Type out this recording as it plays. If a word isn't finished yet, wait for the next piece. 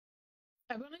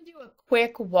I want to do a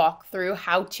quick walkthrough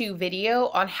how-to video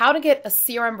on how to get a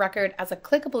CRM record as a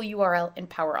clickable URL in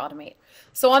Power Automate.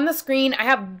 So on the screen, I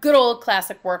have good old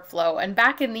classic workflow, and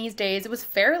back in these days, it was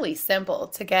fairly simple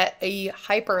to get a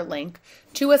hyperlink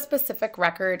to a specific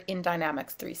record in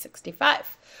Dynamics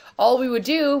 365. All we would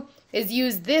do is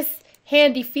use this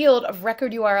handy field of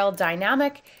record URL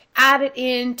dynamic, add it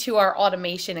into our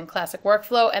automation and classic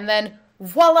workflow, and then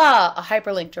voila, a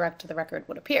hyperlink direct to the record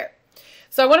would appear.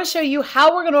 So I want to show you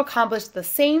how we're going to accomplish the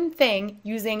same thing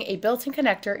using a built-in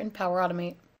connector in Power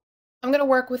Automate. I'm going to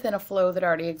work within a flow that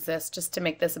already exists just to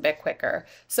make this a bit quicker.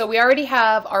 So we already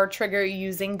have our trigger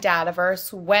using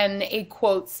Dataverse when a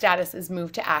quote status is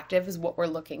moved to active is what we're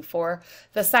looking for.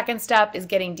 The second step is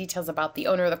getting details about the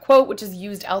owner of the quote, which is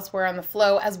used elsewhere on the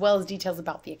flow, as well as details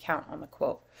about the account on the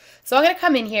quote. So I'm going to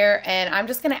come in here and I'm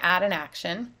just going to add an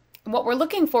action. And what we're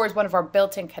looking for is one of our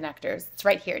built-in connectors. It's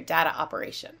right here, data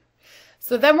operation.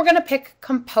 So then we're going to pick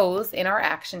compose in our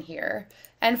action here.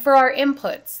 And for our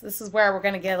inputs, this is where we're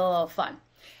going to get a little fun.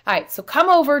 All right, so come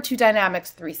over to Dynamics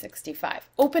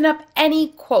 365. Open up any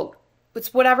quote.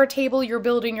 It's whatever table you're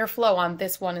building your flow on.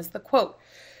 This one is the quote.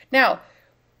 Now,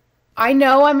 I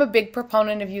know I'm a big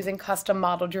proponent of using custom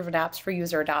model-driven apps for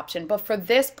user adoption, but for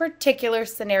this particular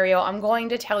scenario, I'm going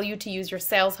to tell you to use your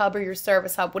Sales Hub or your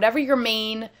Service Hub, whatever your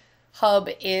main hub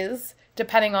is,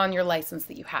 depending on your license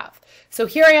that you have. So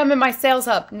here I am in my Sales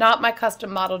Hub, not my custom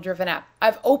model-driven app.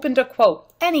 I've opened a quote,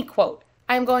 any quote.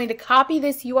 I'm going to copy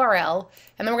this URL,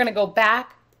 and then we're going to go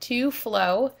back to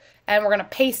Flow, and we're going to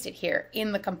paste it here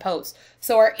in the Compose.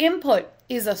 So our input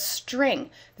is a string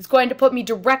that's going to put me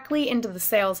directly into the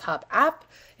Sales Hub app.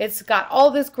 It's got all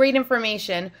this great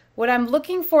information. What I'm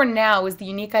looking for now is the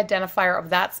unique identifier of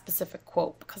that specific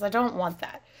quote, because I don't want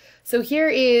that. So here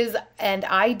is an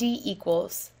ID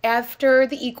equals. After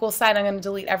the equal sign, I'm going to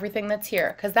delete everything that's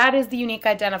here because that is the unique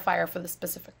identifier for the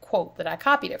specific quote that I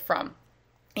copied it from.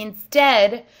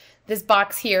 Instead, this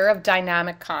box here of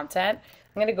dynamic content,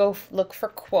 I'm going to go look for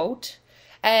quote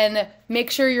and make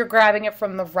sure you're grabbing it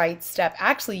from the right step.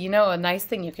 Actually, you know, a nice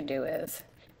thing you can do is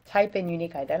type in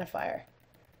unique identifier.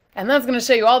 And that's going to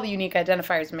show you all the unique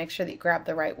identifiers and make sure that you grab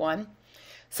the right one.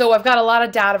 So I've got a lot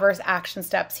of Dataverse action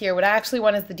steps here. What I actually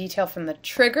want is the detail from the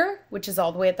trigger, which is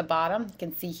all the way at the bottom. You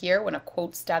can see here when a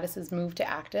quote status is moved to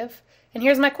active. And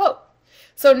here's my quote.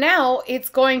 So now it's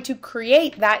going to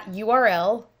create that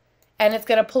URL and it's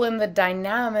going to pull in the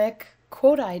dynamic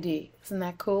quote ID. Isn't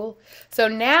that cool? So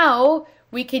now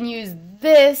we can use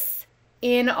this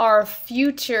in our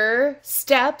future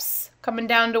steps, coming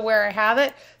down to where I have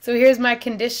it. So here's my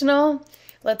conditional.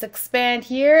 Let's expand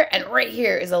here, and right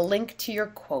here is a link to your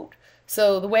quote.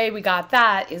 So the way we got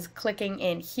that is clicking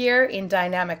in here in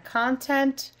dynamic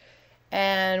content,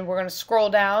 and we're going to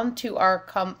scroll down to our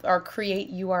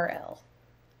create URL.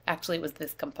 Actually, it was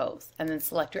this compose, and then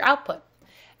select your output.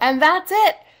 And that's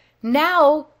it.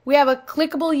 Now we have a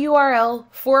clickable URL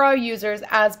for our users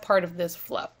as part of this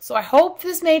flow. So I hope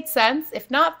this made sense. If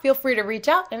not, feel free to reach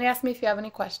out and ask me if you have any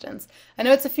questions. I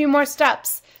know it's a few more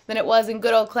steps than it was in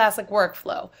good old classic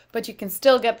workflow, but you can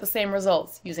still get the same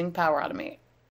results using Power Automate.